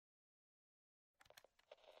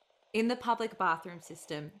In the public bathroom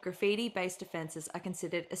system, graffiti-based offences are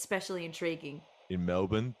considered especially intriguing. In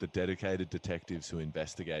Melbourne, the dedicated detectives who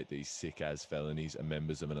investigate these sick-as felonies are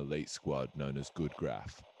members of an elite squad known as Good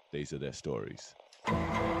Graph. These are their stories.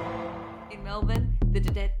 In Melbourne, the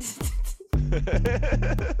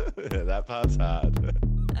That part's hard.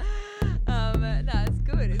 No, it's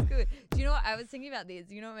good. It's good. Do you know what I was thinking about this?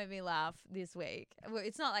 You know what made me laugh this week? Well,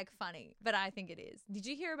 it's not like funny, but I think it is. Did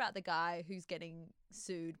you hear about the guy who's getting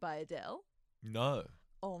sued by Adele? No.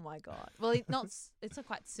 Oh my god. Well, it's not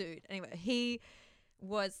quite sued. Anyway, he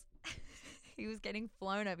was he was getting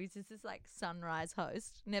flown over. He's just this like Sunrise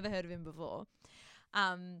host. Never heard of him before.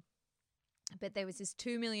 But there was this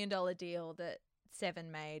 $2 million deal that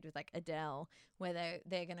Seven made with like Adele, where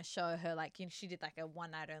they're gonna show her like, you know, she did like a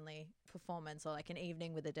one night only performance or like an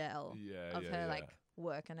evening with Adele of her like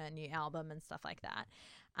work on a new album and stuff like that.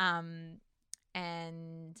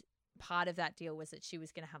 And part of that deal was that she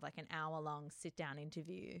was gonna have like an hour long sit down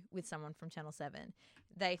interview with someone from Channel 7.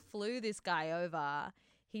 They flew this guy over.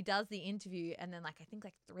 He does the interview, and then like I think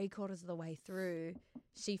like 3/4 of the way through,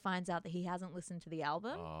 she finds out that he hasn't listened to the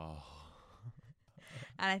album. Oh.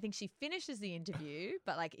 And I think she finishes the interview,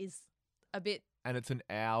 but like is a bit. And it's an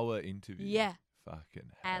hour interview. Yeah.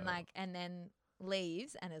 Fucking hell. And then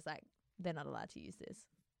leaves and is like, they're not allowed to use this,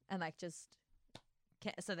 and like just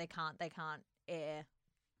so they can't air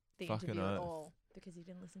the Fucking interview at oath. all because he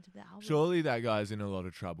didn't listen to the album. Surely that guy's in a lot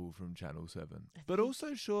of trouble from Channel 7. But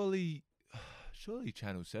also surely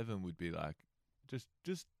Channel 7 would be like,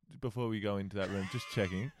 just before we go into that room, just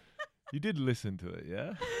checking. You did listen to it,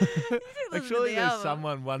 yeah? Like surely there's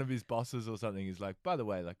someone, one of his bosses or something is like, by the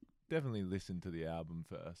way, like definitely listen to the album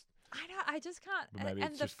first. I know, I just can't. But maybe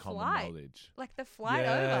and it's the just common flight, knowledge. like the flight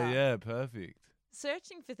Yeah, over. yeah, perfect.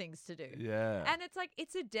 Searching for things to do. Yeah. And it's like,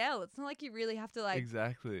 it's Adele. It's not like you really have to like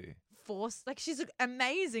exactly force, like she's an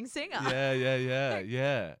amazing singer.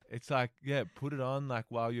 Yeah. It's like, yeah, put it on like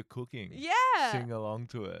while you're cooking. Yeah. Sing along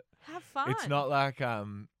to it. Have fun. It's not like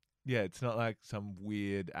it's not like some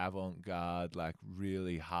weird avant-garde, like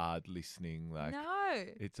really hard listening. Like no.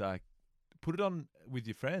 it's like put it on with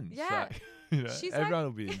your friends. Yeah. Like, you know, She's everyone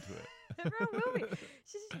will be into it. Everyone will be.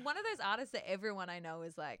 She's just one of those artists that everyone I know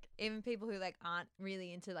is like, even people who like aren't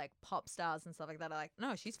really into like pop stars and stuff like that are like,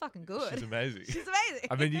 no, she's fucking good. She's amazing. She's amazing.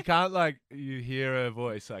 I mean, you can't like, you hear her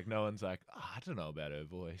voice, like no one's like, oh, I don't know about her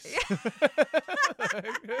voice.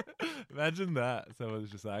 Imagine that.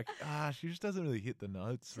 Someone's just like, she just doesn't really hit the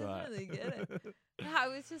notes right. Doesn't really get it.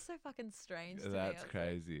 No, it was just so fucking strange to me. That's I was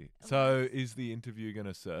crazy. like, So is the interview going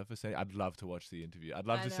to surface? I'd love to watch the interview. I'd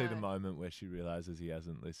love I to see the know. moment where she realizes he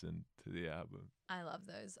hasn't listened to the album. I love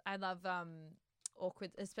those. I love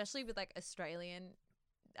awkward, especially with like Australian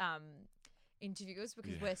interviewers,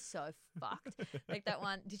 because we're so fucked. Like that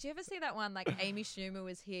one. Did you ever see that one? Like Amy Schumer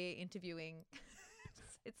was here interviewing.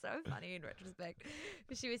 It's so funny in retrospect.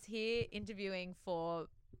 But she was here interviewing for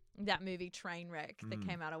that movie Trainwreck that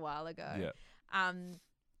came out a while ago. Yeah. And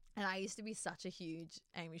I used to be such a huge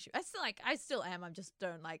Amy Schumer. I still am. I just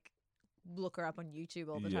don't like look her up on YouTube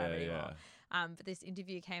all the time anymore. But this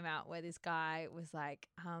interview came out where this guy was like,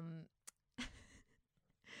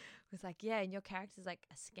 yeah, and your character's like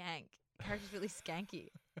a skank. Your character's really skanky.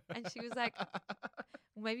 And she was like,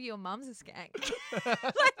 well, maybe your mum's a skank.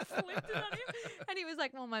 Like flipped it on him. And he was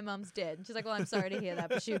like, well, my mum's dead. And she's like, well, I'm sorry to hear that,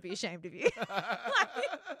 but she would be ashamed of you.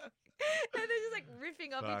 And they're just like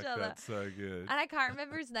riffing off each other. That's so good. And I can't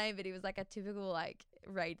remember his name, but he was like a typical like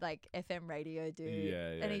FM radio dude.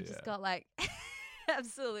 Yeah, and he just got like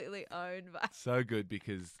absolutely owned by. So good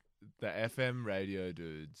because the FM radio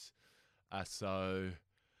dudes are so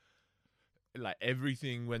like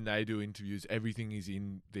everything when they do interviews, everything is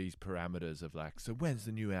in these parameters of like, so when's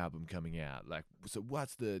the new album coming out? Like, so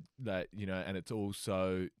what's the like, you know, and it's all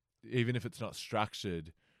so, even if it's not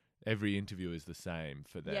structured, every interview is the same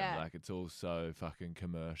for them. Yeah. Like it's all so fucking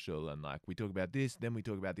commercial and like we talk about this, then we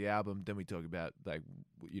talk about the album, then we talk about like,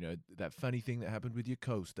 you know, that funny thing that happened with your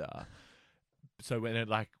co-star. So when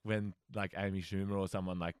Amy Schumer or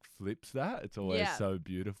someone like flips that, it's always so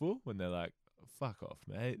beautiful when they're like, fuck off,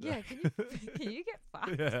 mate. Yeah, like, can you get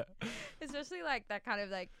fucked? Yeah. Especially like that kind of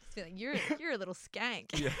like feeling you're a little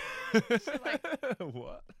skank. Yeah. She's like,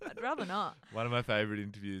 what? I'd rather not. One of my favorite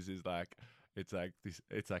interviews is like it's like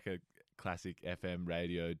a classic FM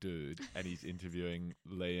radio dude and he's interviewing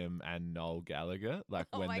Liam and Noel Gallagher like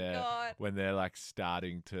when they're like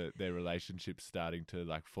their relationship's starting to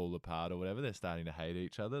like fall apart or whatever, they're starting to hate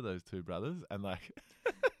each other, those two brothers, and like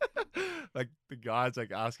like the guy's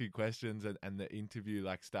like asking questions and the interview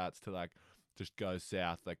like starts to like just go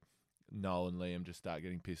south, like Noel and Liam just start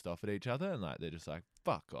getting pissed off at each other, and like they're just like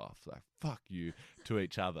fuck off, like fuck you to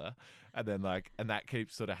each other, and then like and that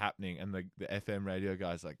keeps sort of happening, and the FM radio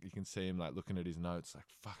guy's like, you can see him like looking at his notes like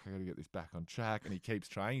fuck, I gotta get this back on track, and he keeps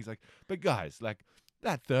trying. He's like, but guys, like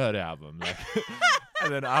that third album, like,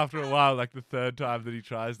 and then after a while, like the third time that he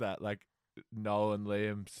tries that, like Noel and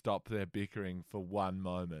Liam stop their bickering for one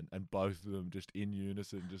moment, and both of them just in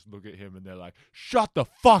unison just look at him and they're like, shut the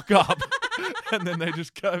fuck up. And then they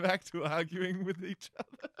just go back to arguing with each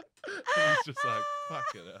other. And it's just like,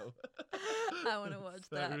 fucking hell. I want to watch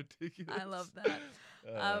So that. ridiculous. I love that.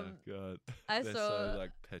 Oh god. I They're saw- so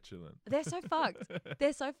like petulant. They're so fucked.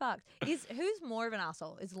 They're so fucked. Who's more of an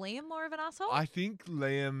asshole? Is Liam more of an asshole? I think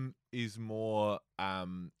Liam is more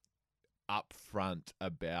upfront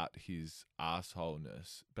about his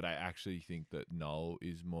assholeness, but I actually think that Noel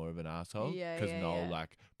is more of an asshole Yeah, because yeah, Noel yeah.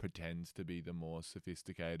 like pretends to be the more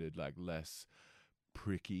sophisticated, like less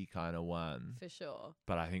pricky kind of one. For sure.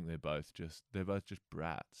 But I think they're both just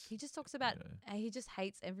brats. He just talks about know. he just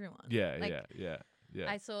hates everyone. Yeah, like, yeah.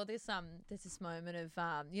 I saw this there's this moment of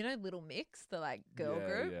Little Mix, the like girl Yeah,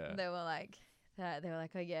 group. yeah. They were like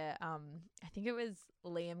oh yeah, I think it was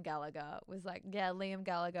Liam Gallagher was like, yeah, Liam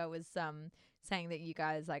Gallagher was saying that you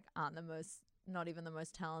guys like aren't not even the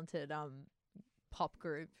most talented pop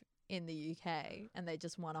group in the UK, and they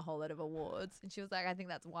just won a whole lot of awards. And she was like, I think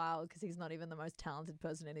that's wild because he's not even the most talented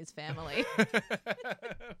person in his family.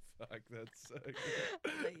 Fuck, that's so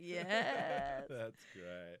good. Like, yes. That's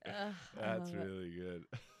great. I That's love it. really good.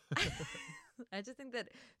 I just think that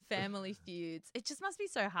family feuds, it just must be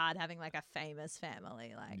so hard having like a famous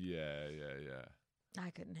family. Like, Yeah.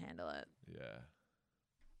 I couldn't handle it. Yeah.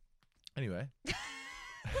 Anyway.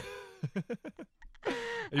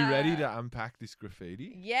 Are you ready to unpack this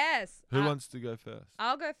graffiti? Yes. Who wants to go first?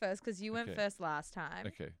 I'll go first because you went Okay. first last time.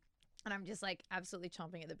 Okay. And I'm just like absolutely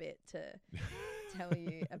chomping at the bit to tell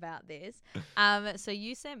you about this. So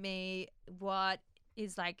you sent me what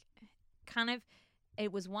is like kind of,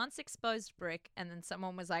 it was once exposed brick, and then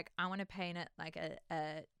someone was like, I want to paint it like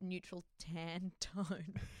a neutral tan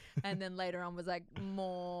tone. And then later on was like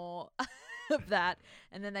more of that.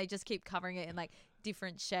 And then they just keep covering it in like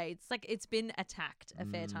different shades. Like it's been attacked a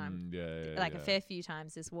fair time. Yeah. Like a fair few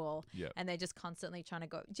times, this wall. Yeah. And they're just constantly trying to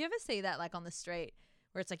go. Do you ever see that like on the street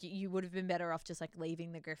where it's like you would have been better off just like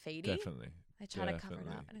leaving the graffiti? Definitely. They try to cover it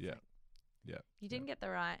up. And it's like, Yeah. you didn't get the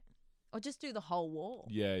right. Or just do the whole wall.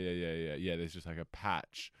 Yeah. There's just like a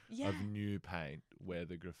patch Yeah. of new paint where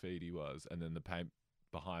the graffiti was, and then the paint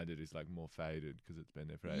behind it is like more faded because it's been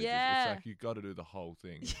there for ages. Yeah. It's like you got to do the whole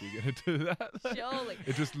thing if you're going to do that. Surely.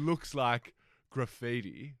 It just looks like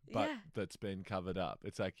graffiti, but Yeah. that's been covered up.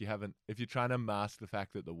 It's like you haven't, if you're trying to mask the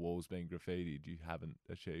fact that the wall's been graffitied, you haven't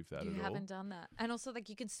achieved that You at all. haven't done that. And also like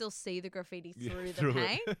you can still see the graffiti Yeah, through the through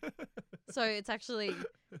paint. it. So it's actually,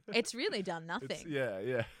 it's really done nothing.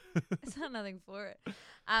 Yeah. It's done nothing for it.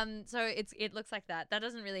 So it looks like that. That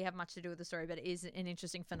doesn't really have much to do with the story, but it is an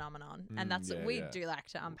interesting phenomenon, and that's yeah, we yeah. do like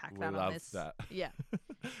to unpack We that on love this. that. Yeah,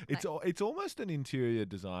 It's almost an interior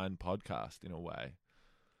design podcast in a way.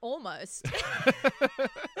 almost.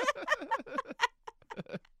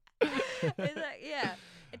 It's like, yeah,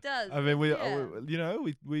 it does. I mean, Yeah.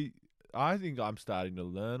 we I think I'm starting to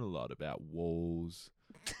learn a lot about walls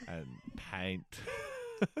and paint.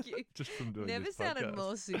 You Just from doing never this sounded podcast.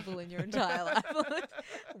 more simple in your entire life.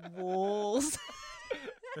 Walls.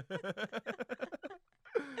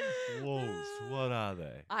 Walls, what are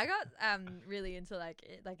they? I got really into like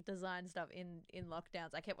design stuff in lockdowns.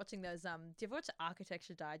 I kept watching those. Do you ever watch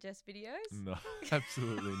Architecture Digest videos? No,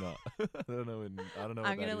 absolutely not. I don't know. What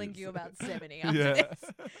I'm gonna that link is. you about 70 after Yeah. this.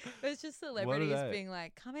 It's just celebrities they? being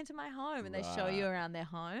like, come into my home, and they show you Right. around their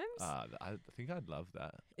homes. I think I'd love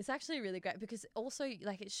that. It's actually really great because also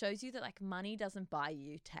like it shows you that like money doesn't buy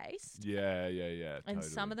you taste. Yeah. And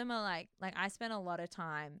some of them are like I spent a lot of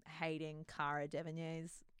time hating Cara Delevingne.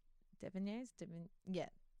 Yeah,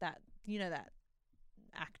 that that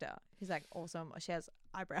actor who's like awesome. She has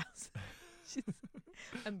eyebrows. She's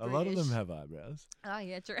a lot of them have eyebrows. Oh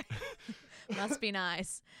yeah, true. Must be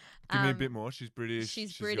nice. Give me a bit more. She's British.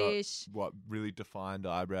 She's got, British. what, really defined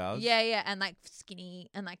eyebrows? Yeah, and like skinny,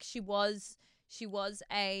 and like she was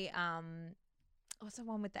a what's the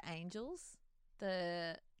one with the angels?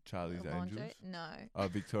 The Charlie's lingerie? Angels. No. Oh,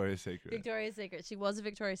 Victoria's Secret. Victoria's Secret. She was a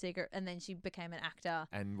Victoria's Secret, and then she became an actor.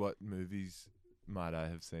 And what movies might I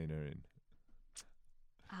have seen her in?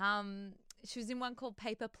 She was in one called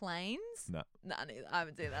Paper Planes. No. No, neither. I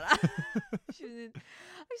haven't seen that. She was in.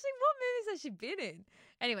 Actually, what movies has she been in?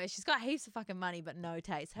 Anyway, she's got heaps of fucking money, but no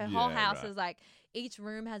taste. Her whole Yeah, house right. is like, each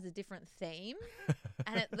room has a different theme.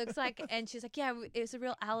 And it looks like, and she's like, yeah, it's a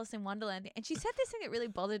real Alice in Wonderland. And she said this thing that really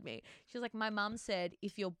bothered me. She was like, my mum said,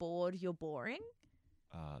 if you're bored, you're boring.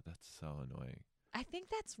 Ah, that's so annoying. I think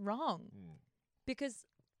that's wrong Mm. because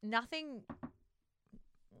nothing,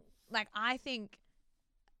 like, I think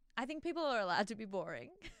people are allowed to be boring,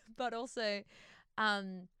 but also,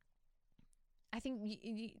 I think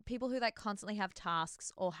people who like constantly have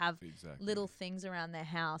tasks or have Exactly. little things around their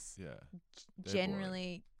house Yeah. They're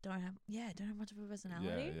generally don't have much of a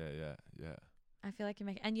personality. Yeah. I feel like you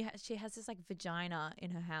make, and she has this like vagina in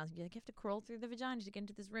her house. You like have to crawl through the vagina to get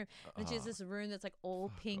into this room. And she has this room that's like all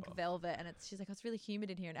Fuck pink off. velvet, and she's like, oh, it's really humid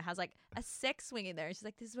in here, and it has like a sex swing in there. And she's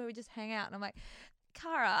like, this is where we just hang out. And I'm like,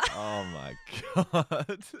 Cara. Oh my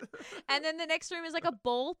god. And then the next room is like a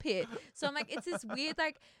ball pit. So I'm like, it's this weird,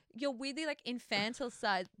 like, you're weirdly like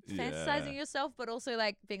fantasizing Yeah. yourself, but also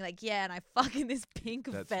like being like, yeah, and I fuck in this pink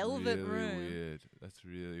That's velvet really room. weird. That's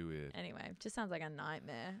really weird. Anyway, just sounds like a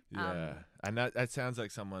nightmare. Yeah. And that sounds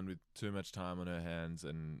like someone with too much time on her hands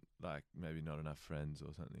and like maybe not enough friends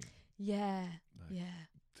or something Yeah. Like, Yeah.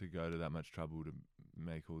 to go to that much trouble to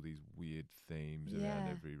make all these weird themes around Yeah.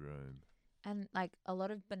 every room. And like a lot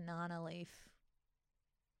of banana leaf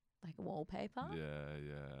like wallpaper.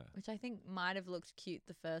 Yeah. Which I think might have looked cute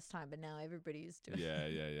the first time, but now everybody's doing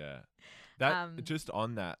Yeah. That just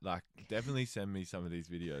on that, like, definitely send me some of these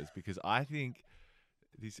videos because I think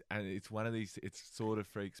this, and it's one of these. It sort of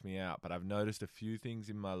freaks me out, but I've noticed a few things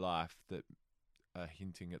in my life that are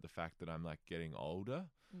hinting at the fact that I'm like getting older.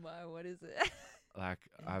 Whoa, what is it? Like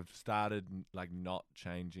I've started like not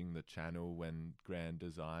changing the channel when Grand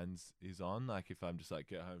Designs is on. Like if I'm just like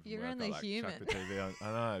get home from You're work, only I like human. chuck the TV on.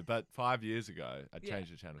 I know, but 5 years ago I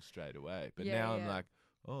changed the channel straight away. But Yeah, now I'm yeah. like,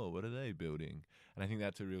 oh, what are they building? And I think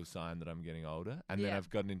that's a real sign that I'm getting older. And then Yeah. I've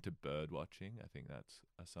gotten into bird watching. I think that's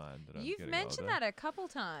a sign that I'm You've getting mentioned older. that a couple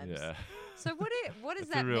times. Yeah. So what does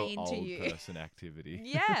It's that a real mean old to you? person activity.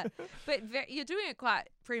 Yeah, but you're doing it quite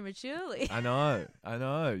prematurely. I know.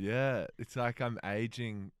 Yeah, it's like I'm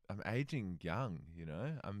aging young. You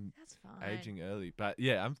know, I'm That's fine. aging early. But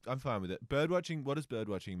yeah, I'm fine with it. Bird watching. What does bird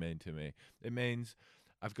watching mean to me? It means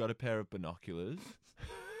I've got a pair of binoculars.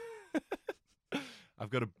 I've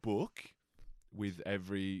got a book with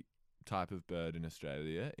every type of bird in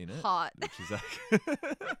Australia in it. Hot. Which is like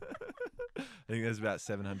I think there's about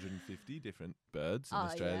 750 different birds in Oh,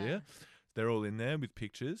 Australia. They're all in there with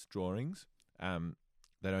pictures, drawings.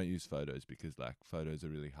 They don't use photos because like photos are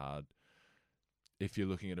really hard. If you're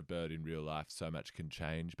looking at a bird in real life, so much can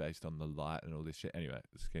change based on the light and all this shit. Anyway,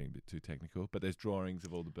 it's getting a bit too technical, but there's drawings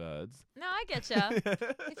of all the birds. No, I get you.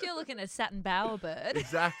 If you're looking at a satin bower bird,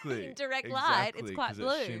 Exactly. in direct light, it's quite 'cause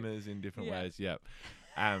blue. It shimmers in different Yeah. ways. Yep.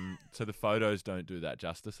 So the photos don't do that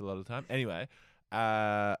justice a lot of the time. Anyway,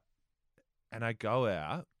 and I go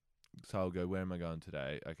out. So I'll go, where am I going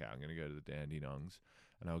today? Okay, I'm going to go to the Dandenongs.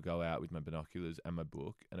 And I'll go out with my binoculars and my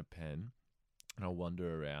book and a pen. And I'll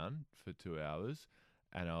wander around for 2 hours.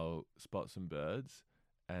 And I'll spot some birds.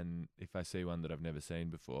 And if I see one that I've never seen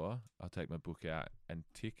before, I'll take my book out and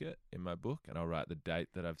tick it in my book. And I'll write the date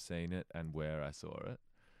that I've seen it and where I saw it.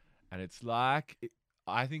 And it's like,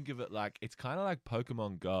 I think of it like, it's kind of like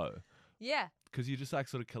Pokemon Go. yeah, Because you're just like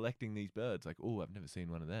sort of collecting these birds. Like, oh, I've never seen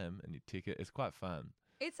one of them. And you tick it. It's quite fun.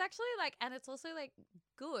 it's actually like, and it's also like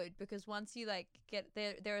good because once you like get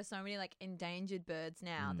there are so many like endangered birds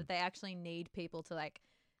now that they actually need people to like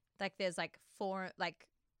there's like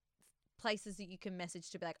places that you can message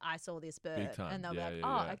to be like, I saw this bird, time. and they'll Yeah, be like,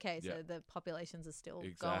 yeah, oh, yeah. okay, so Yeah. the populations are still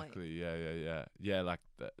going. Exactly. Yeah. Like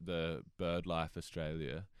the BirdLife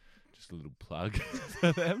Australia, just a little plug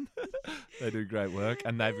for them. They do great work,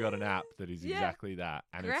 and they've got an app that is Yeah. exactly that,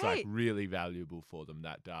 and it's like Great. really valuable for them,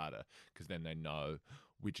 that data, because then they know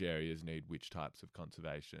which areas need which types of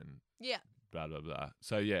conservation. Yeah, Blah blah blah.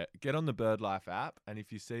 So yeah, get on the BirdLife app, and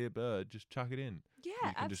if you see a bird, just chuck it in. yeah, You can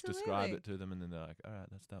absolutely. just describe it to them, and then they're like, "All right,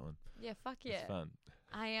 that's that one." Yeah, fuck yeah. It's fun.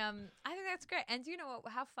 I think that's great. And do you know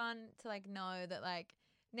what? How fun to like know that like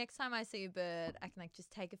next time I see a bird, I can like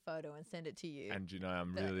just take a photo and send it to you. And you know,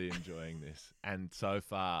 I'm But- really enjoying this. And so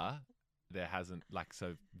far, there hasn't, like,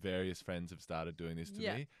 so various friends have started doing this to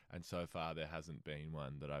Yeah. me. And so far, there hasn't been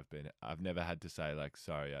one that I've never had to say, like,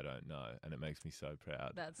 sorry, I don't know. And it makes me so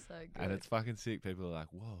proud. That's so good. And it's fucking sick. People are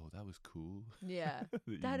like, whoa, that was cool. yeah.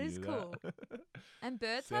 you That is knew cool. And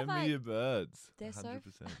birds Send have me like your birds. they're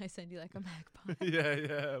 100%. so. I send you like a magpie.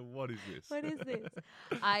 yeah. What is this? What is this?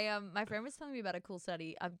 My friend was telling me about a cool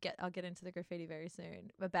study. I'll get into the graffiti very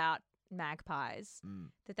soon about magpies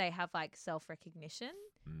Mm. that they have like self recognition.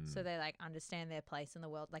 so they like understand their place in the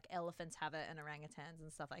world. Like elephants have it and orangutans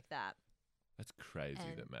and stuff like that. That's crazy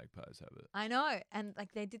And- that magpies have it. I know. And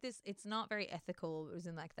like they did this, it's not very ethical. It was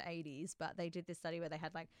in like the 80s, but they did this study where they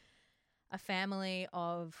had like a family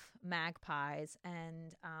of magpies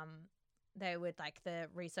and they would like, the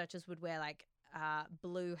researchers would wear like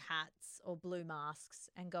blue hats or blue masks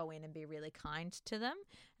and go in and be really kind to them,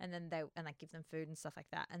 and then they like give them food and stuff like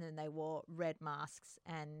that, and then they wore red masks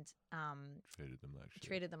and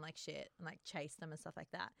treated them like shit and like chased them and stuff like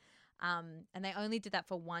that. And they only did that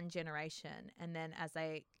for one generation, and then as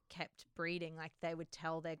they kept breeding, like they would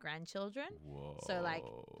tell their grandchildren. Whoa. So like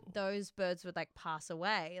those birds would like pass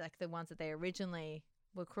away, like the ones that they originally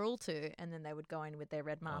were cruel to, and then they would go in with their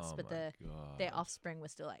red masks, but their offspring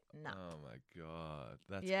was still like, nah. Oh my god,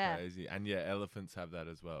 that's Yeah. crazy. And yeah, elephants have that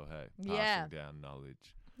as well. Hey, Yeah. passing down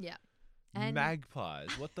knowledge. Yeah. And Magpies,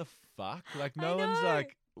 what the fuck? Like I no one's know.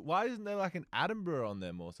 like, why isn't there like an Attenborough on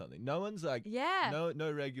them or something? No one's like, yeah.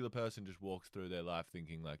 no regular person just walks through their life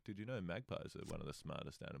thinking like, did you know magpies are one of the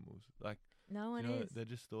smartest animals? Like, No one you know, is. they're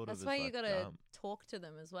just thought That's of why as you like gotta dumb. talk to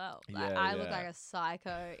them as well. Like, Yeah, I look yeah. like a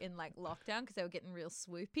psycho in like lockdown because they were getting real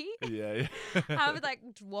swoopy. Yeah, I would like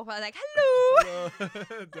walk by like, hello.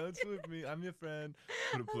 No, don't swoop me. I'm your friend.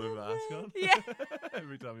 Put a blue mask on. Yeah.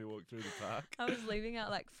 Every time you walk through the park. I was leaving out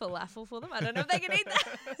like falafel for them. I don't know if they can eat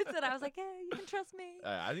that. But I was like, yeah, you can trust me.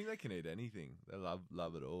 I think they can eat anything. They love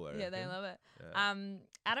it all. I Yeah, they reckon. love it. Yeah.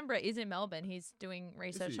 Attenborough is in Melbourne. He's doing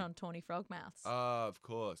research he? on tawny frog mouths. Oh, of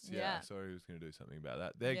course. Yeah. Yeah. Sorry, he was going to do something about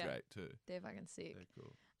that. They're Yeah. great too. They're fucking sick. They're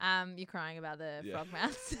cool. You're crying about the Yeah. frog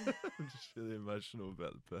mouths. I'm just really emotional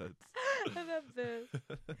about the birds. About birds.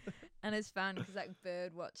 And it's fun because like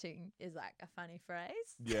bird watching is like a funny phrase.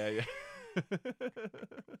 Yeah.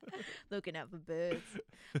 Looking out for birds.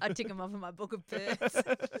 I tick them off in my book of birds.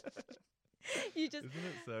 You just Isn't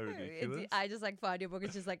it so ridiculous? I just like find your book.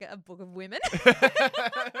 It's just like a book of women.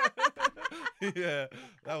 Yeah,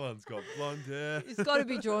 that one's got blonde hair. It's got to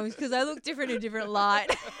be drawings because they look different in different light.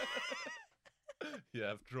 Yeah,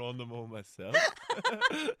 I've drawn them all myself.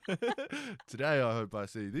 Today, I hope I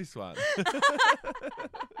see this one.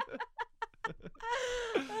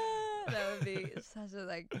 That would be such a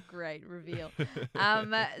like great reveal.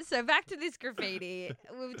 So back to this graffiti.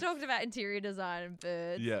 We've talked about interior design and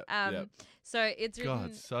birds. Yeah, yeah. So it's written.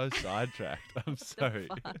 God, so sidetracked. I'm sorry.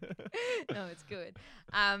 fuck? No, it's good.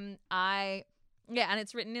 Yeah, and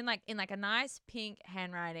it's written in like a nice pink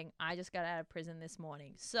handwriting. I just got out of prison this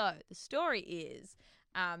morning. So the story is,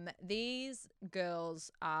 these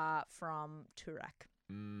girls are from Turak,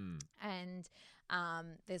 and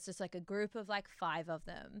there's just like a group of like 5 of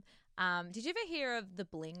them. Did you ever hear of the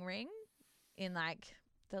bling ring in like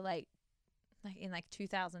the late, like in like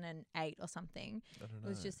 2008 or something? I don't It know.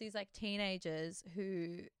 was just these like teenagers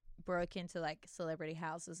who broke into like celebrity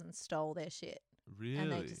houses and stole their shit. Really?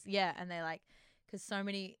 And they just, and they like, because so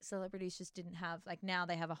many celebrities just didn't have, like now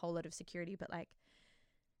they have a whole lot of security, but like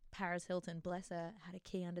Paris Hilton, bless her, had a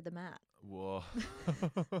key under the mat. Whoa.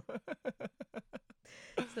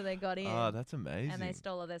 So they got in. Oh, that's amazing. And they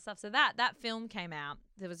stole all their stuff. So that film came out.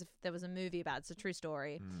 There was a movie about it. It's a true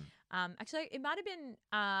story. Actually, it might have been.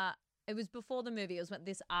 It was before the movie. It was when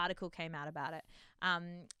this article came out about it.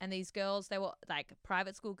 And these girls, they were like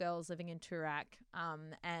private school girls living in Turak.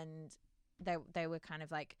 And they were kind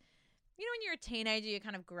of like, you know, when you're a teenager, you're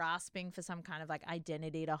kind of grasping for some kind of like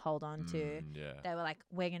identity to hold on to. Yeah. They were like,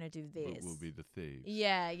 we're gonna do this. We'll be the thieves.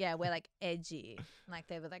 Yeah, we're like edgy. Like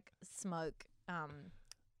they would like smoke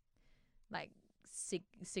like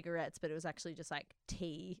cigarettes, but it was actually just like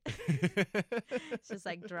tea. It's just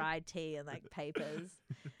like dried tea and like papers.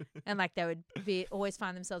 And like they would always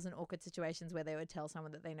find themselves in awkward situations where they would tell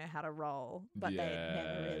someone that they know how to roll, but they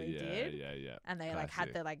never really did. Yeah. And they like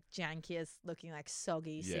had Classic. the like jankiest looking like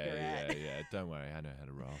soggy cigarette. Yeah. Don't worry, I know how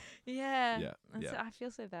to roll. Yeah. Yeah, And so yeah. I feel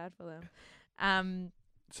so bad for them.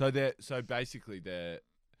 So basically they've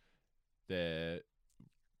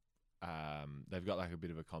got like a bit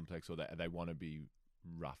of a complex, or they want to be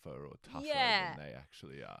rougher or tougher Yeah. than they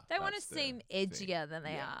actually are. They want to That's the seem thing. edgier than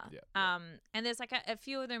they are. Yeah. And there's like a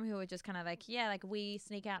few of them who are just kind of like, yeah, like we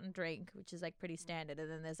sneak out and drink, which is like pretty standard. And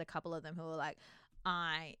then there's a couple of them who are like,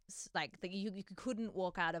 you couldn't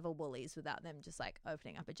walk out of a Woolies without them just like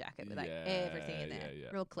opening up a jacket with like everything in there,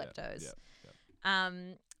 real kleptos.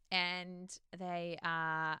 And they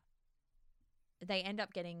end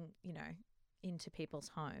up getting, you know, into people's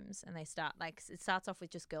homes, and they start like, it starts off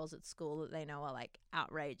with just girls at school that they know are like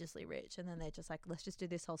outrageously rich, and then they're just like, let's just do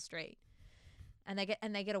this whole street. And they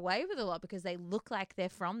get away with a lot because they look like they're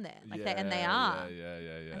from there, like they are.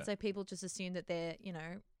 Yeah. And so people just assume that they're, you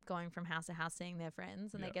know, going from house to house seeing their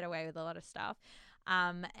friends, and they get away with a lot of stuff.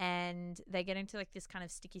 And they get into like this kind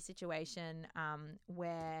of sticky situation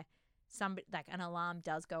where somebody, like an alarm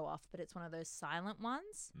does go off, but it's one of those silent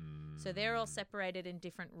ones. So they're all separated in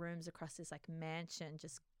different rooms across this like mansion,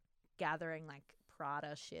 just gathering like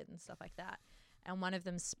Prada shit and stuff like that. And one of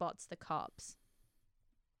them spots the cops.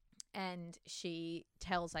 And she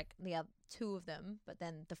tells like the other two of them, but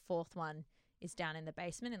then the fourth one is down in the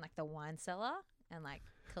basement in like the wine cellar and like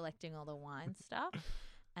collecting all the wine stuff.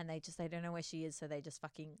 And they don't know where she is, so they just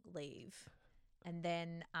fucking leave. And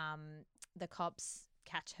then the cops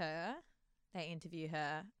catch her, they interview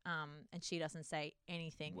her, and she doesn't say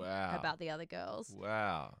anything about the other girls.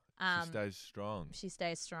 Wow. She stays strong. She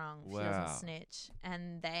stays strong. Wow. She doesn't snitch.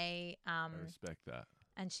 And they I respect that.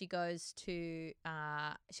 and she goes to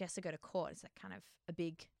she has to go to court. It's like kind of a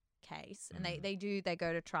big case, and they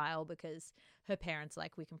go to trial because her parents are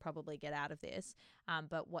like, we can probably get out of this,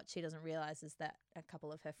 but what she doesn't realize is that a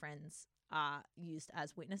couple of her friends are used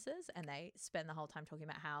as witnesses, and they spend the whole time talking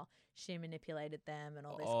about how she manipulated them and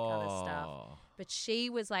all this kind of stuff. But she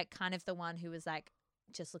was like kind of the one who was like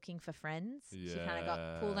just looking for friends. She kind of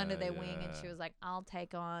got pulled under their wing, and she was like, I'll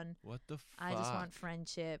take on, what the fuck? I just want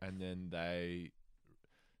friendship. And then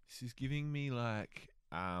this is giving me like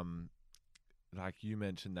you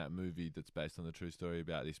mentioned that movie that's based on the true story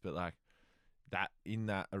about this, but like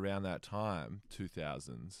around that time,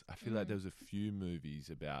 2000s, I feel like there was a few movies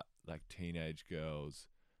about like teenage girls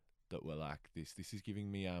that were like this. This is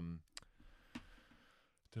giving me don't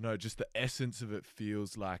know, just the essence of it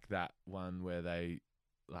feels like that one where they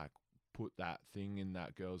like put that thing in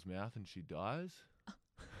that girl's mouth and she dies.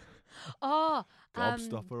 Oh,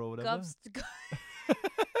 Gobstopper or whatever.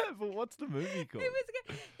 But what's the movie called?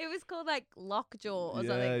 It was called like Lockjaw or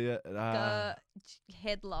something. Yeah.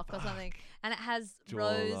 Headlock or something. And it has Jaw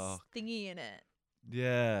Rose lock. thingy in it.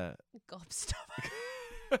 Yeah. Gobstopper.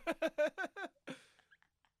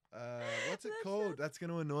 What's it called? That's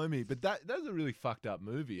going to annoy me. But that's a really fucked up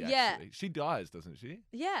movie, actually. Yeah. She dies, doesn't she?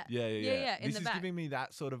 Yeah. Yeah. In This the is back. giving me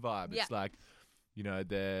that sort of vibe. Yeah. It's like, you know,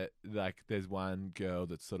 there's one girl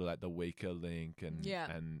that's sort of like the weaker link,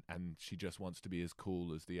 and she just wants to be as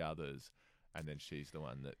cool as the others, and then she's the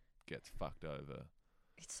one that gets fucked over.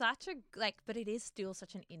 It's such a but it is still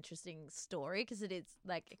such an interesting story because it is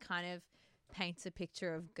like it kind of paints a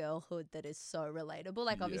picture of girlhood that is so relatable.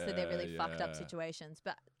 Like obviously they're really fucked up situations,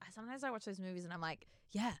 but sometimes I watch those movies and I'm like,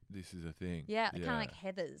 yeah, this is a thing. Yeah, kind of like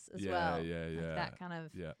Heathers as well. Yeah. Like that kind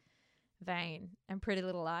of vein. And Pretty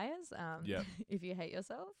Little Liars. If you hate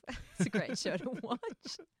yourself, it's a great show to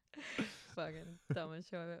watch. Fucking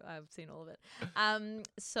dumbest show I've seen all of it.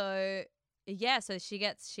 So she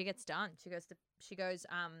gets done. She goes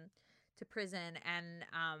to prison, and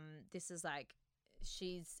this is like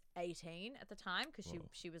she's 18 at the time because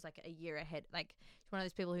she was like a year ahead. Like she's one of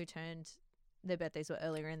those people who turned their birthdays were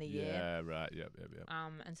earlier in the year. Yeah, right. Yep.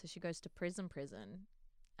 And so she goes to prison.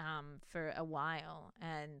 For a while,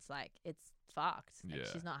 and like it's fucked. Like,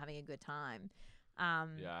 she's not having a good time.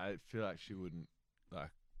 I feel like she wouldn't like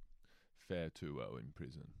fare too well in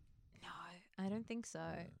prison. No, I don't think so.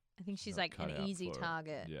 Yeah. I think she's not like cut an out easy for it.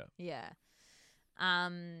 target. Yeah.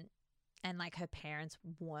 And like her parents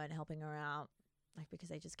weren't helping her out, like because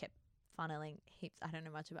they just kept funneling heaps. I don't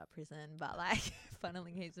know much about prison, but like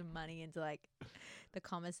funneling heaps of money into like the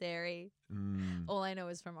commissary. All I know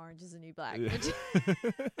is from Orange Is the New Black, which I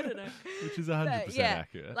don't know, which is 100%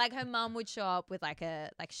 accurate. Like her mum would show up with like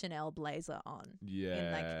a Chanel blazer on,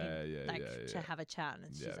 to have a chat,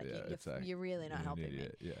 and she's you're really not helping me.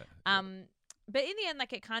 But in the end,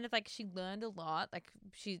 like it kind of like she learned a lot. Like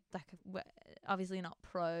she like obviously not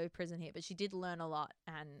pro prison here, but she did learn a lot,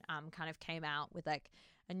 and kind of came out with like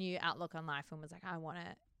a new outlook on life, and was like, I want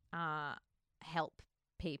to help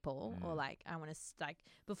people, or like I want to like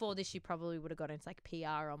before this she probably would have got into like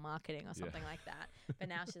PR or marketing or something like that, but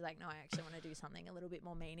now she's like, no, I actually want to do something a little bit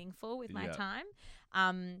more meaningful with my time.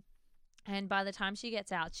 And by the time she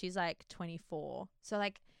gets out, she's like 24. So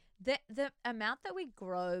like the amount that we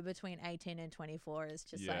grow between 18 and 24 is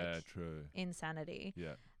just true insanity.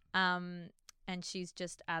 And she's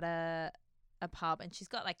just at a pub, and she's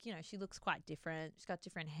got like, you know, she looks quite different. She's got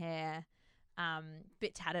different hair,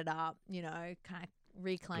 bit tatted up, you know, kind of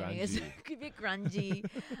reclaiming it, a bit grungy,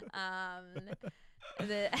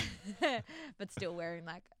 but still wearing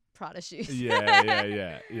like Prada shoes.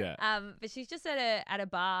 But she's just at a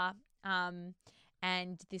bar, and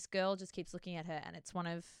this girl just keeps looking at her, and it's one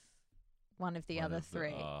of the other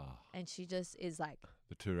three, and she just is like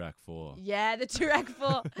the Turak 4. Yeah, the Turak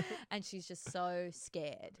 4, and she's just so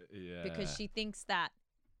scared because she thinks that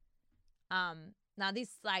now this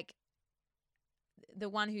like the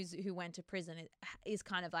one who went to prison is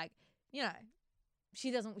kind of like, you know,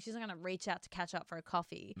 she's not going to reach out to catch up for a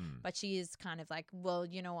coffee, but she is kind of like, well,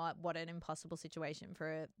 you know what an impossible situation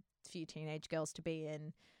for a few teenage girls to be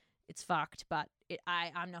in. It's fucked, but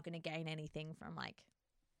I'm not going to gain anything from like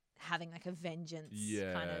having like a vengeance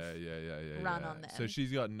kind of run on them. So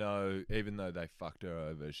she's got no, even though they fucked her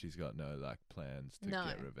over, she's got no like plans to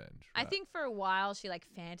get revenge. Right? I think for a while she like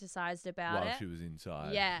fantasized about it while she was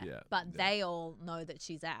inside. Yeah. But they all know that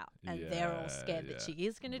she's out and they're all scared that she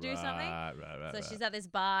is going to do something. Right. So she's at this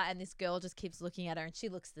bar and this girl just keeps looking at her and she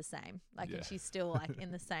looks the same. Like and she's still like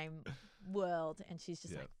in the same world and she's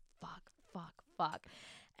just like, fuck.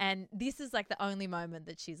 And this is like the only moment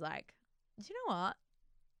that she's like, do you know what?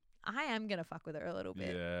 I am going to fuck with her a little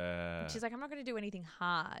bit. Yeah. And she's like, I'm not going to do anything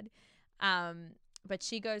hard. But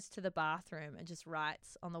she goes to the bathroom and just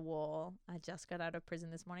writes on the wall, I just got out of prison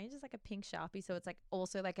this morning. It's just like a pink Sharpie. So it's like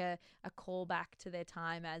also like a callback to their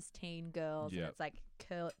time as teen girls. And it's like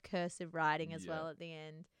cursive writing as well at the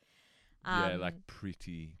end. Like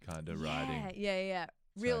pretty kind of writing. Yeah.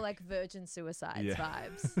 Real like Virgin Suicides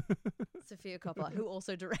vibes. Sophia Coppola, who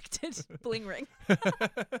also directed Bling Ring.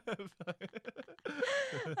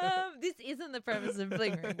 This isn't the premise of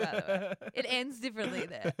Bling Ring, by the way. It ends differently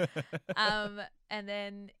there. And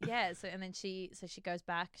then she goes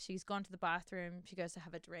back. She's gone to the bathroom. She goes to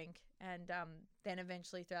have a drink, and then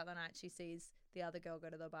eventually throughout the night she sees the other girl go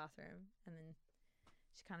to the bathroom, and then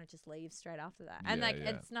she kind of just leaves straight after that. And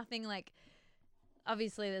it's nothing like,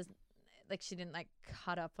 obviously there's. Like she didn't like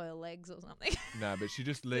cut up her legs or something. No, but she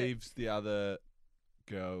just leaves the other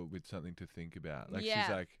girl with something to think about. Like she's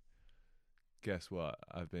like, guess what?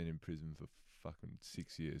 I've been in prison for fucking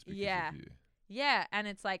 6 years because of you. Yeah, and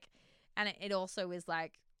it's like, and it also is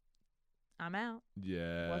like, I'm out.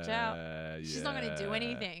 Yeah. Watch out. She's not going to do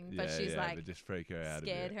anything, but she's like, but just freak her out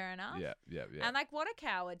scared her enough. Yeah. And like, what a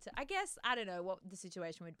coward. I guess, I don't know what the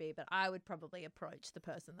situation would be, but I would probably approach the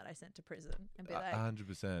person that I sent to prison and be like,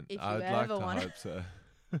 100%. If I would like to hope so.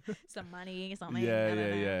 Some money or something.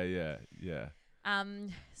 Yeah.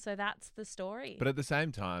 So that's the story. But at the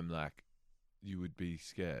same time, like, you would be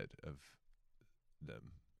scared of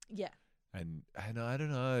them. Yeah. And I don't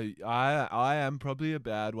know. I am probably a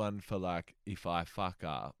bad one for like, if I fuck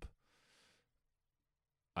up,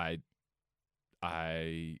 I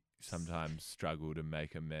sometimes struggle to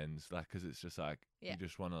make amends, like, because it's just like you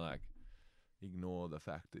just want to like ignore the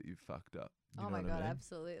fact that you fucked up. You know my what God, I mean?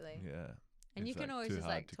 absolutely. Yeah. And you can always just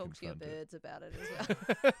like talk to your birds about it as well.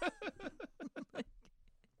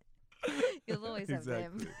 You'll always have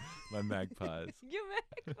them. My magpies. Your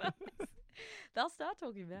magpies. They'll start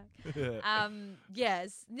talking back.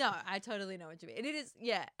 Yes. No, I totally know what you mean. And it is,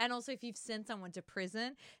 and also if you've sent someone to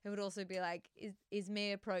prison, it would also be like, is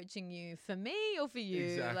me approaching you for me or for you?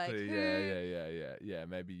 Exactly. Like, Yeah.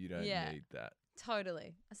 Maybe you don't need that.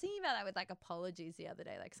 Totally. I was thinking about that with like apologies the other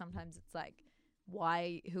day. Like sometimes it's like,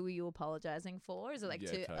 who are you apologizing for? Is it like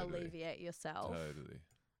to alleviate yourself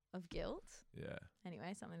of guilt? Yeah.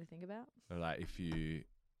 Anyway, something to think about. Or like if you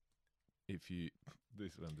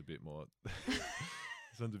this one's a bit more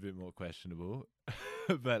questionable,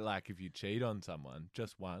 but like if you cheat on someone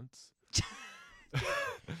just once,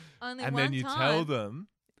 only and one then you time. tell them,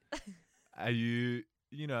 are you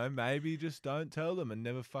know, maybe just don't tell them and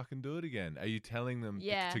never fucking do it again. Are you telling them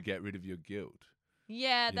to get rid of your guilt?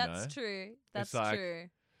 Yeah, that's true. That's like, true.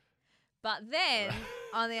 But then,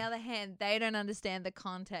 on the other hand, they don't understand the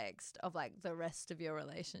context of like the rest of your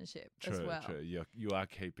relationship as well. True. You are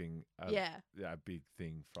keeping a big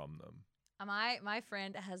thing from them. My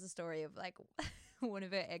friend has a story of like one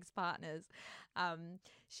of her ex-partners.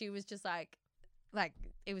 She was just like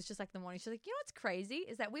it was just like the morning. She's like, you know what's crazy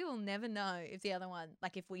is that we will never know if the other one,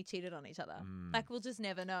 like if we cheated on each other. Like we'll just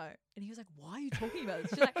never know. And he was like, why are you talking about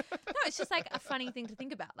this? She's like, no, it's just like a funny thing to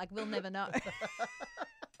think about. Like we'll never know.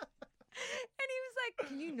 And he was like,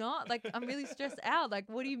 can you not? Like, I'm really stressed out. Like,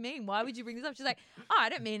 what do you mean? Why would you bring this up? She's like, oh, I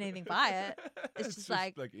don't mean anything by it. It's just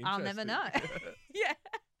like I'll never know. Yeah.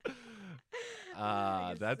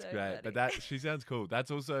 That's so great. funny. But she sounds cool.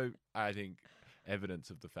 That's also, I think, evidence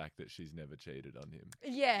of the fact that she's never cheated on him.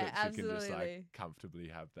 Yeah, that she absolutely. can just like comfortably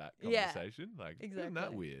have that conversation. Like, exactly. Isn't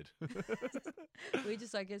that weird? We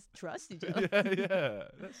just, I guess, trust each other. Yeah.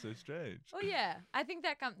 That's so strange. Oh yeah, I think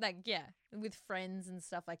that with friends and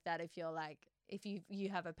stuff like that. If you're like, if you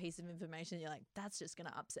have a piece of information, you're like, that's just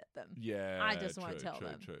gonna upset them. Yeah, I just won't tell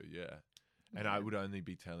them. True. Yeah, and I would only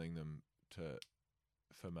be telling them for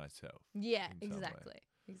myself. Yeah, exactly.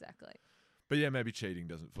 But yeah, maybe cheating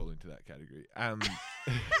doesn't fall into that category.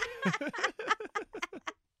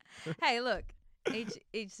 Hey, look,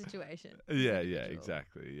 each situation. Yeah,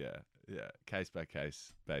 exactly. Yeah. Case by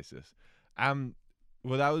case basis.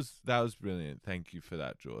 Well, that was brilliant. Thank you for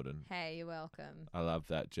that, Jordan. Hey, you're welcome. I love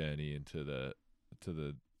that journey into the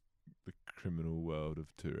criminal world of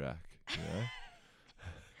Turak. You know?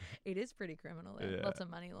 It is pretty criminal. Yeah. Lots of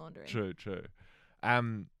money laundering. True. I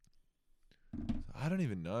don't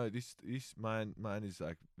even know. This mine is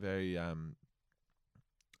like very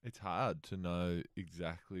it's hard to know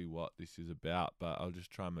exactly what this is about, but I'll just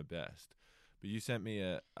try my best. But you sent me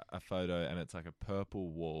a photo and it's like a purple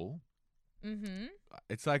wall. Mm-hmm.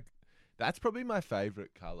 It's like, that's probably my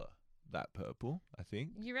favorite color, that purple, I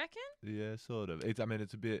think. You reckon? Yeah, sort of. It's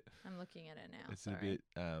a bit. I'm looking at it now. It's Sorry. a bit,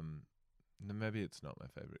 no, maybe it's not my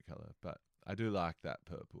favorite color, but I do like that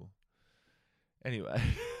purple. Anyway.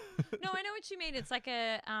 No, I know what you mean. It's like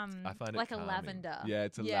a I find like it a calming. lavender. Yeah,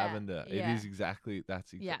 it's a lavender. Yeah. It is exactly,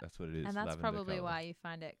 that's what it is. And that's lavender probably colour. why you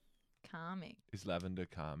find it calming. Is lavender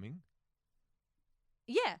calming?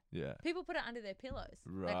 Yeah. Yeah. People put it under their pillows.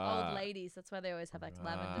 Right. Like old ladies. That's why they always have like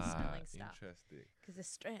lavender smelling stuff. Interesting. Because they're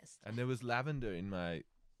stressed. And there was lavender in my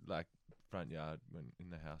front yard in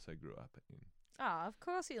the house I grew up in. Oh, of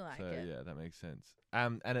course you like it. Yeah, that makes sense.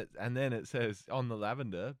 And then it says on the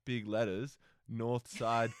lavender, big letters,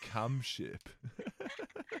 Northside Cumship.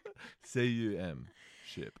 CUM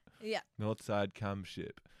ship. Yeah. Northside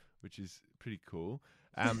Cumship, which is pretty cool.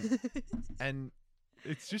 And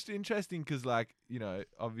it's just interesting because,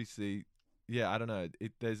 obviously, I don't know.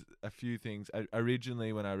 There's a few things.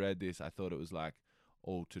 Originally, when I read this, I thought it was like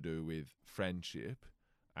all to do with friendship.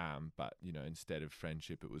 But instead of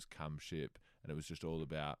friendship, it was cumship, and it was just all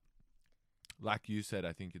about, like you said,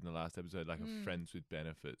 I think in the last episode, like a friends with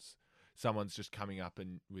benefits. Someone's just coming up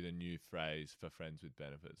with a new phrase for friends with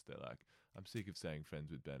benefits. They're like, I'm sick of saying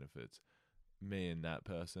friends with benefits. Me and that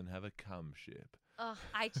person have a cumship. Oh,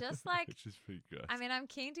 I just like. Which is pretty gross. I mean, I'm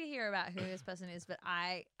keen to hear about who this person is, but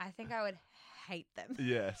I think I would hate them.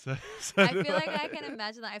 Yeah. So I feel like I can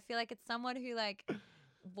imagine that. I feel like it's someone who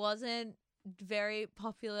wasn't very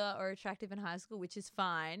popular or attractive in high school, which is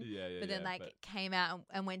fine. Yeah. But then came out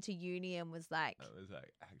and went to uni and was like,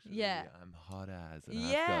 actually, I'm hot as, and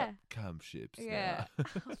I've got cumships. Yeah. Now.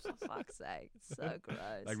 Oh, for fuck's sake, so gross.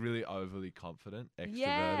 Like really overly confident,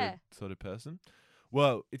 extroverted sort of person.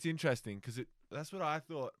 Well, it's interesting because that's what I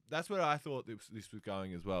thought. That's where I thought this was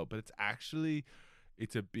going as well. But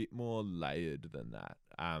it's a bit more layered than that.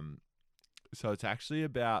 So it's actually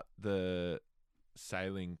about the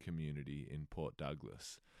sailing community in Port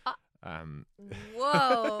Douglas.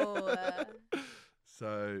 Whoa.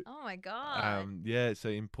 So. Oh my God. So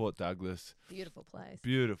in Port Douglas. Beautiful place.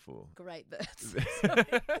 Beautiful. Great birds.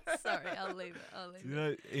 Sorry, I'll leave it. You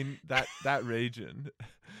know, in that region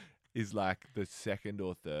is like the second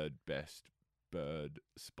or third best bird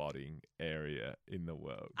spotting area in the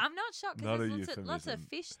world. I'm not shocked because there's lots of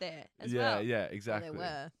fish there as well. Yeah, exactly. Well,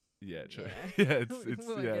 there were. Yeah, true. Yeah,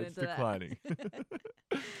 it's declining.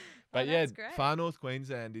 But that's great. Far North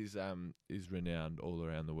Queensland is renowned all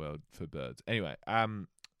around the world for birds. Anyway,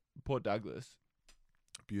 Port Douglas,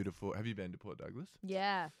 beautiful. Have you been to Port Douglas?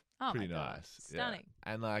 Yeah. Oh, pretty my God. nice. Stunning.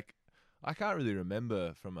 Yeah. And I can't really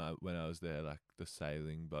remember from when I was there, the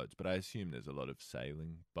sailing boats, but I assume there's a lot of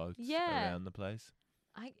sailing boats around the place.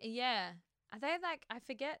 Are they I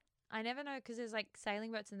forget. I never know because there's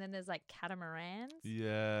sailing boats and then there's catamarans.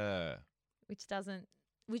 Yeah.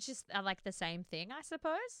 Which is like the same thing, I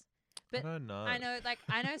suppose. But I don't know. I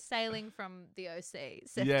know sailing from the OC.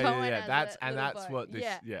 Seth Yeah. Cohen That's boat. what this.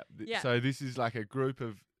 Yeah. So this is like a group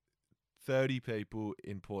of 30 people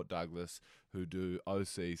in Port Douglas who do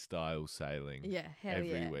OC style sailing. Yeah, hell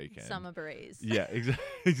every weekend. Summer breeze. Yeah,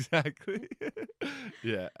 exactly.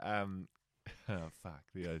 Yeah. Oh fuck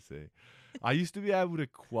the OC. I used to be able to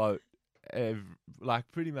quote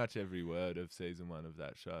pretty much every word of season 1 of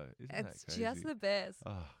that show. Isn't that It's crazy? just the best.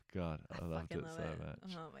 Oh God, I loved it love so it.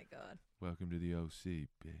 much. Oh my God. Welcome to the OC,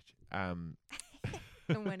 bitch.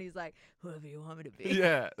 And when he's like, whoever you want me to be.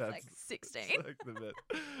 Yeah, that's 16. It's like the best.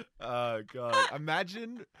 Oh God,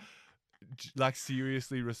 imagine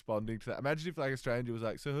seriously responding to that. Imagine if a stranger was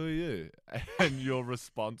like, "So who are you?" and your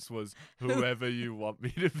response was, "Whoever you want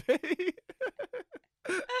me to be."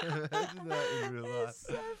 Imagine that in real life. It's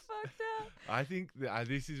so fucked up. I think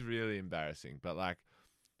this is really embarrassing, but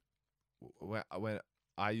when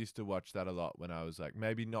I used to watch that a lot when I was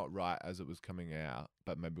maybe not right as it was coming out,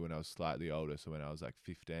 but maybe when I was slightly older. So when I was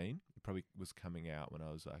 15, it probably was coming out when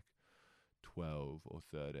I was 12 or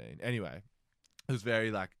 13. Anyway, it was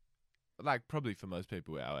very probably for most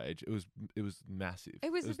people our age, it was massive.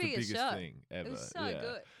 It was the biggest show. Thing ever. It was so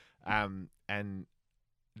good. And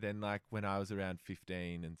then when I was around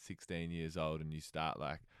 15 and 16 years old, and you start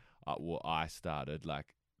I started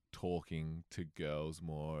talking to girls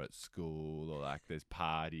more at school, or like there's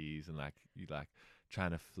parties and like you like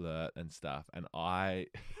trying to flirt and stuff. And I,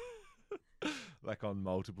 like on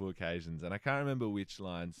multiple occasions, and I can't remember which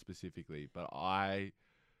lines specifically, but I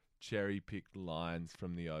cherry picked lines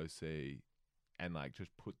from the OC and like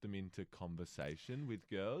just put them into conversation with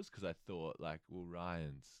girls because I thought like, well,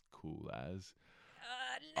 Ryan's cool as.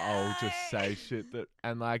 No. I'll just say shit that,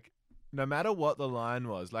 and like, no matter what the line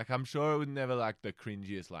was, like, I'm sure it was never like the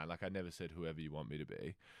cringiest line. Like, I never said whoever you want me to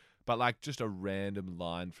be, but like just a random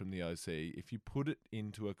line from the OC. If you put it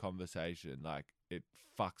into a conversation, like it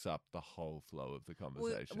fucks up the whole flow of the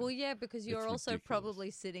conversation. Well, yeah, because you're It's also ridiculous.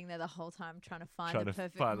 probably sitting there the whole time trying to find the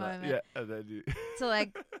perfect find moment. that, yeah, and then you To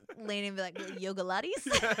like lean in and be like, yoga laddies.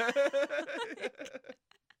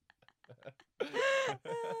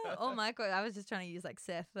 Oh my God, I was just trying to use like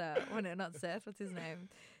Seth. Well, no, not Seth. What's his name?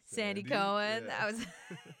 Sandy Cohen. Yeah. That was.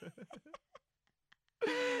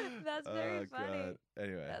 That's very funny. God.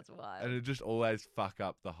 Anyway, That's wild. and it just always fuck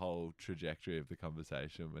up the whole trajectory of the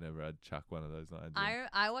conversation whenever I'd chuck one of those lines in.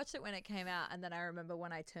 I watched it when it came out, and then I remember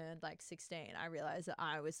when I turned like 16, I realized that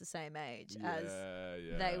I was the same age as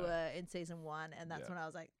they were in season 1, and that's when I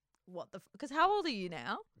was like, "What the?" Because how old are you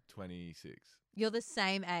now? 26. You're the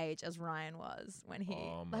same age as Ryan was when he.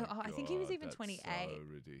 Oh my God, I think he was even that's 28. So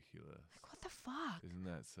ridiculous. Like, what the fuck? Isn't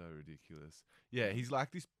that so ridiculous? Yeah, he's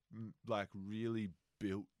like this, like really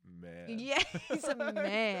built man. Yeah, he's a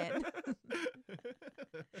man.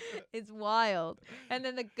 It's wild. And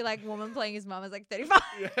then the like woman playing his mum is like 35.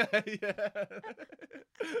 Yeah, yeah.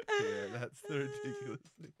 That's the ridiculous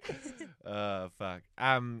thing. Fuck.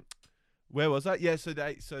 Where was that? Yeah, so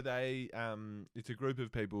they it's a group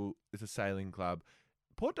of people, it's a sailing club.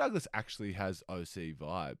 Port Douglas actually has OC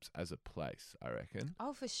vibes as a place, I reckon.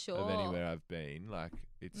 Oh, for sure. Of anywhere I've been. Like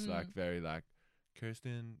it's like very like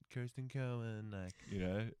Kirsten Cohen, like, you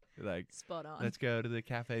know, like spot on. Let's go to the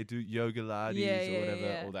cafe, do yoga laddies or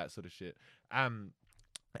whatever, all that sort of shit. And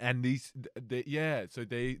this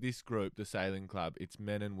group, the sailing club, it's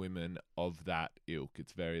men and women of that ilk.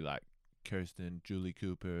 It's very like Kirsten, Julie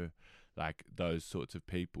Cooper, like those sorts of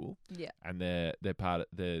people. Yeah. And they're part of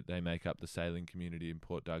they make up the sailing community in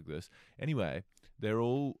Port Douglas. Anyway, they're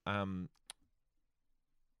all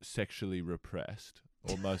sexually repressed,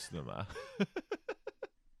 or most of them are.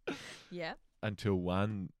 Yeah. Until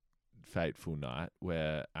one fateful night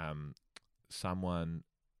where someone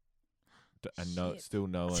still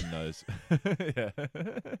no one knows. Yeah.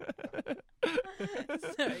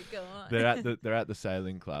 Sorry, go on. They're at the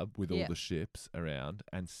sailing club with all the ships around,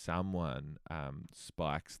 and someone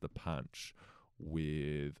spikes the punch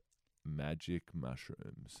with magic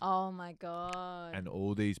mushrooms. Oh my God. And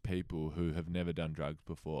all these people who have never done drugs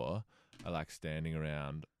before are like standing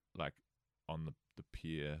around like on the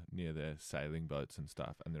pier near their sailing boats and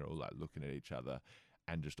stuff, and they're all like looking at each other,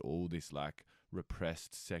 and just all this like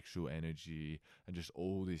repressed sexual energy and just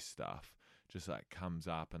all this stuff just like comes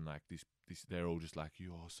up, and like this they're all just like,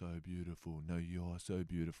 you're so beautiful, no, you're so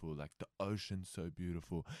beautiful, like the ocean's so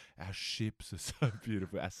beautiful, our ships are so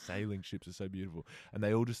beautiful, our sailing ships are so beautiful, and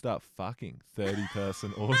they all just start fucking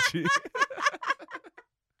 30-person orgy.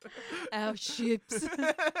 Our ships.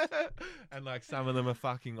 And like some of them are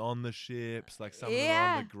fucking on the ships, like some of them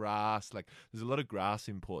are on the grass. Like there's a lot of grass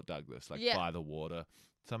in Port Douglas, like by the water.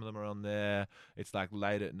 Some of them are on there. It's like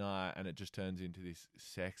late at night, and it just turns into this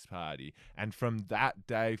sex party. And from that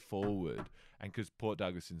day forward, and because Port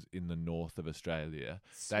Douglas is in the north of Australia,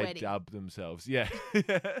 they dub themselves. Yeah.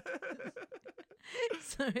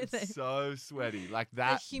 So sweaty. Like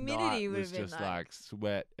that the humidity night was just like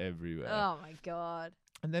sweat everywhere. Oh my God.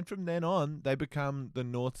 And then from then on, they become the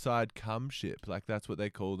Northside Cumship. Like that's what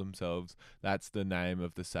they call themselves. That's the name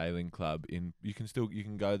of the sailing club. You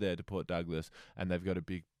can go there to Port Douglas, and they've got a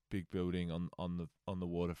big building on the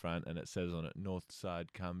waterfront, and it says on it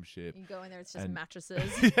Northside Cumship. You go in there, it's just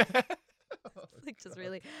mattresses. Like just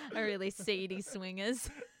really seedy swingers.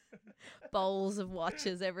 Bowls of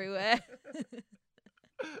watches everywhere.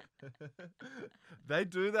 They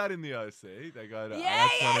do that in the OC. They go to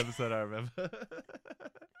that's one episode I remember.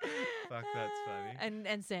 Fuck, that's funny.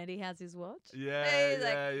 And Sandy has his watch. Yeah, he's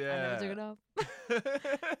like, I never took it off.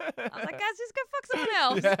 I was like, guys, just go fuck someone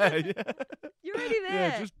else. Yeah. You're already there.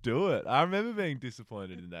 Yeah, just do it. I remember being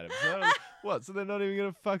disappointed in that episode. I was, what? So they're not even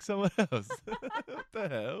gonna fuck someone else? What the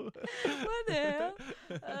hell? What the hell?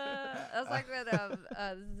 I was like, when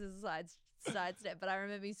this is a sidestep, but I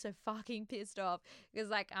remember being so fucking pissed off because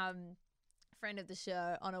friend of the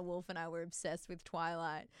show, Honor Wolf, and I were obsessed with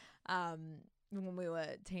Twilight. when we were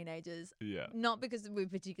teenagers. Yeah. Not because we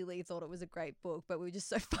particularly thought it was a great book, but we were just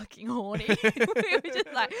so fucking horny. We were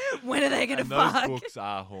just like, when are they going to fuck? Those books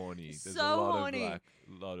are horny. There's So a lot horny. of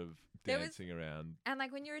lot of dancing around. And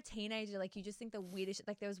like when you're a teenager, like you just think the weirdest shit.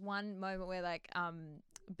 Like there was one moment where like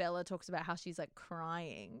Bella talks about how she's like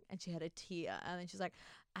crying and she had a tear, and then she's like,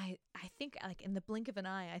 I think like in the blink of an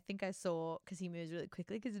eye, I think I saw, because he moves really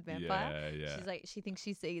quickly because he's a vampire. Yeah. She's like, she thinks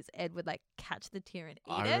she sees Edward like catch the tear and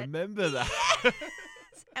eat it. I remember that. Yes!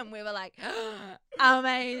 And we were like,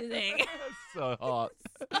 amazing. So hot.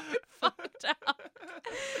 So fucked up.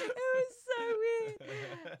 It was so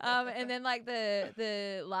weird. And then like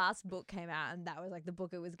the last book came out, and that was like the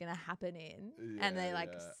book it was gonna happen in. Yeah, and they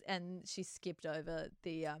like and she skipped over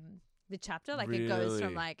the chapter. Like it goes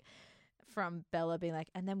from like from Bella being like,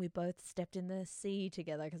 and then we both stepped in the sea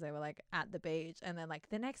together because they were like at the beach. And then like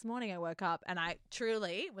the next morning I woke up and I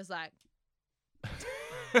truly was like,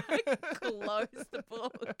 I closed the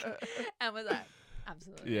book and was like,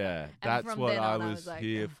 absolutely. Yeah, And that's from what then I on, was like,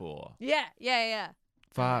 here for. Yeah.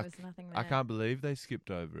 Fuck. There was nothing there. I can't believe they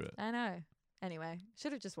skipped over it. I know. Anyway,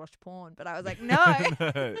 should have just watched porn, but I was like, no.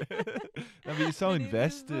 No, but you're so I need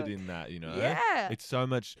this invested book. in that, you know? Yeah. It's so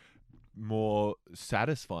much more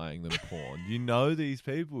satisfying than porn. You know these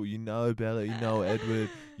people. You know Bella. You know Edward.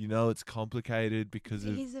 You know it's complicated because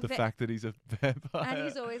of He's a the fact that he's a vampire. And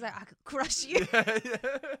he's always like, I could crush you. yeah.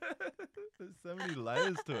 There's so many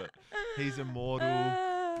layers to it. He's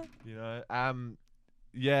immortal, you know.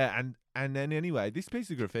 Yeah, and then anyway, this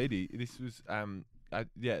piece of graffiti, this was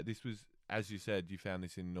this was, as you said, you found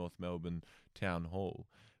this in North Melbourne Town Hall,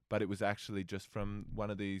 but it was actually just from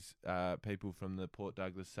one of these people from the Port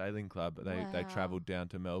Douglas Sailing Club. They travelled down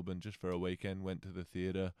to Melbourne just for a weekend, went to the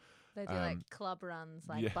theatre. They do like club runs,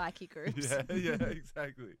 like yeah. bikie groups. Yeah,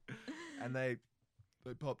 exactly. And they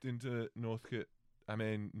popped into North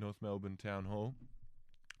Melbourne Town Hall.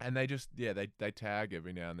 And they just, they tag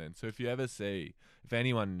every now and then. So if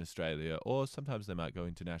anyone in Australia, or sometimes they might go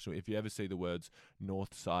international, if you ever see the words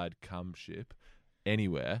Northside Cumship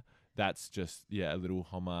anywhere, that's just, a little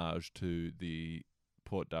homage to the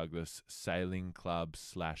Port Douglas Sailing Club /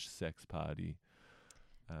 sex party.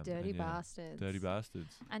 Dirty bastards. Dirty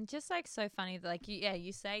bastards. And just like so funny, like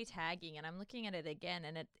you say tagging, and I'm looking at it again,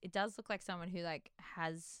 and it does look like someone who like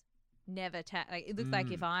has never tagged. Like it looks like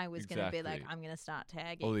if I was going to be like, I'm going to start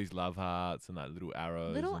tagging. All these love hearts and like little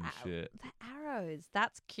arrows and shit. The arrows.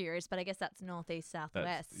 That's curious, but I guess that's northeast,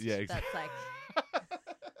 southwest. Exactly. That's like.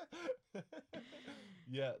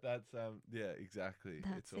 Yeah, that's exactly.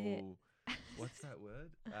 That's it's all. What's that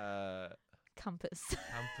word? Compass.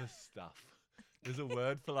 Compass stuff. There's a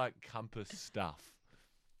word for like compass stuff.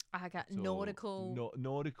 I got It's nautical.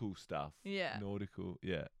 nautical stuff. Yeah. Nautical.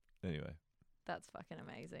 Yeah. Anyway. That's fucking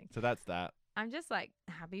amazing. So that's that. I'm just like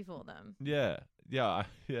happy for them. Yeah. They're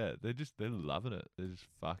loving it. They're just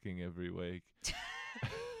fucking every week.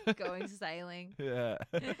 Going sailing. Yeah.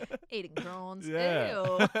 Eating prawns. Yeah.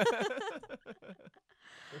 Ew.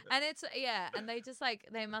 And it's and they just like,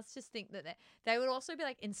 they must just think that they would also be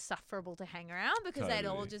like insufferable to hang around because they'd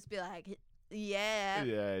all just be like,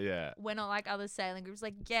 yeah. We're not like other sailing groups.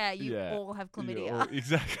 Like, you all have chlamydia.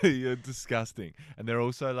 Exactly. You're disgusting. And they're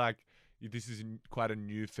also like, this is quite a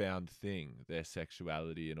newfound thing, their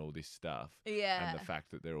sexuality and all this stuff. Yeah. And the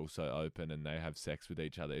fact that they're also open and they have sex with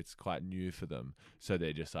each other. It's quite new for them. So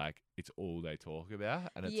they're just like, it's all they talk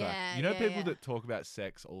about. And it's like, you know, people that talk about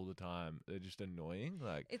sex all the time, they're just annoying.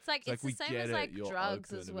 Like, it's the we same get as it, like you're drugs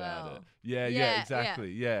open as about well. it. Yeah,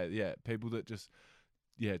 exactly. Yeah. People that just,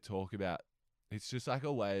 talk about, it's just like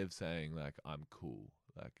a way of saying like, I'm cool.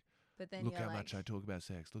 Like, but then look how much I talk about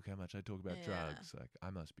sex. Look how much I talk about drugs. Like, I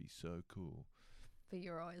must be so cool. But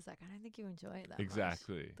you're always like, I don't think you enjoy it that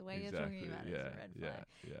exactly. much. The way you're talking about it is a red flag.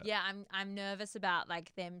 Yeah. I'm nervous about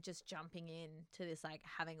like them just jumping in to this like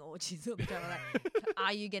having orgies all the time. Like,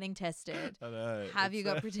 are you getting tested? I know. Have you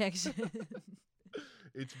got protection?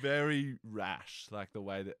 It's very rash, like the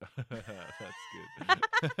way that. That's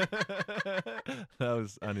good. That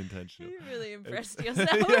was unintentional. You really impressed yourself.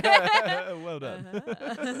 Well done.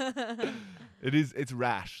 It's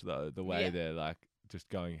rash though, the way they're like just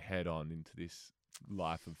going head on into this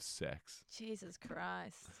life of sex. Jesus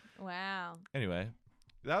Christ! Wow. Anyway.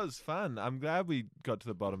 That was fun. I'm glad we got to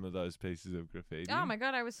the bottom of those pieces of graffiti. Oh my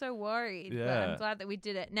God, I was so worried. Yeah. But I'm glad that we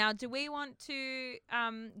did it. Now, do we want to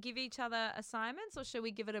give each other assignments, or should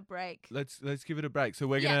we give it a break? Let's give it a break. So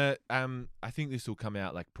we're gonna I think this will come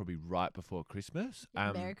out like probably right before Christmas.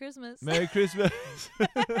 Merry Christmas. Merry Christmas.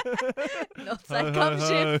 Northside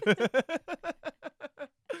Cumship.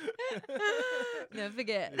 Never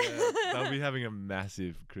forget. Yeah, they'll be having a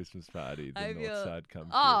massive Christmas party. The Northside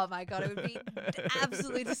Cumship. Oh my God, it would be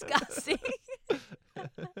absolutely disgusting.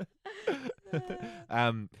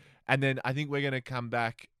 And then I think we're going to come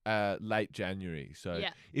back late January. So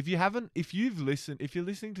Yeah. if you're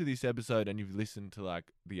listening to this episode and you've listened to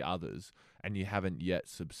like the others and you haven't yet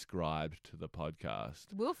subscribed to the podcast,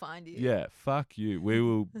 We'll find you. yeah, fuck you. We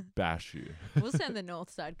will bash you. We'll send the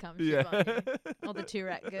Northside Cumship on you. Or the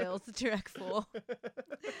Turak girls, the Turak 4.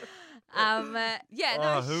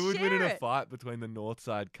 Who would win in a it. fight between the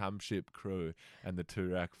Northside Cumship crew and the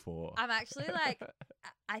Turak 4? I'm actually like,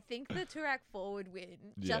 I think the Turak 4 would win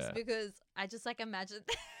just Yeah. because I just like imagine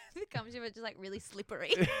the Cumship are just like really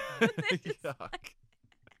slippery. Yuck.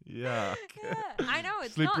 Yuck. Yeah, I know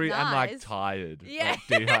it's Slippery not and nice. like tired. Yeah.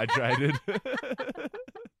 Like dehydrated.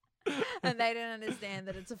 And they don't understand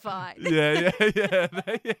that it's a fight. Yeah.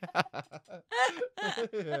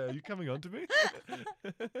 Yeah, you coming on to me? Do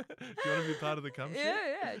you want to be part of the Cumship?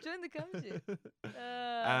 Yeah, join the Cumship.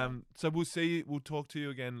 So we'll talk to you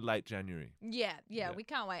again late January. Yeah, we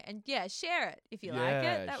can't wait. And yeah, share it if you like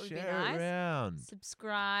it. That would be share nice. it around.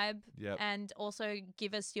 Subscribe. Yep. And also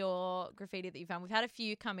give us your graffiti that you found. We've had a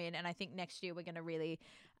few come in, and I think next year we're going to really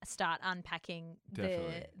start unpacking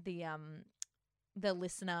the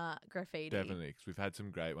listener graffiti. Definitely, because we've had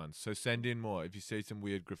some great ones. So send in more. If you see some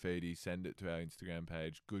weird graffiti, send it to our Instagram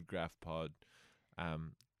page, Good Graph Pod.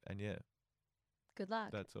 And yeah, Good luck.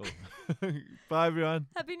 that's all. Bye, everyone.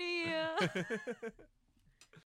 Happy New Year.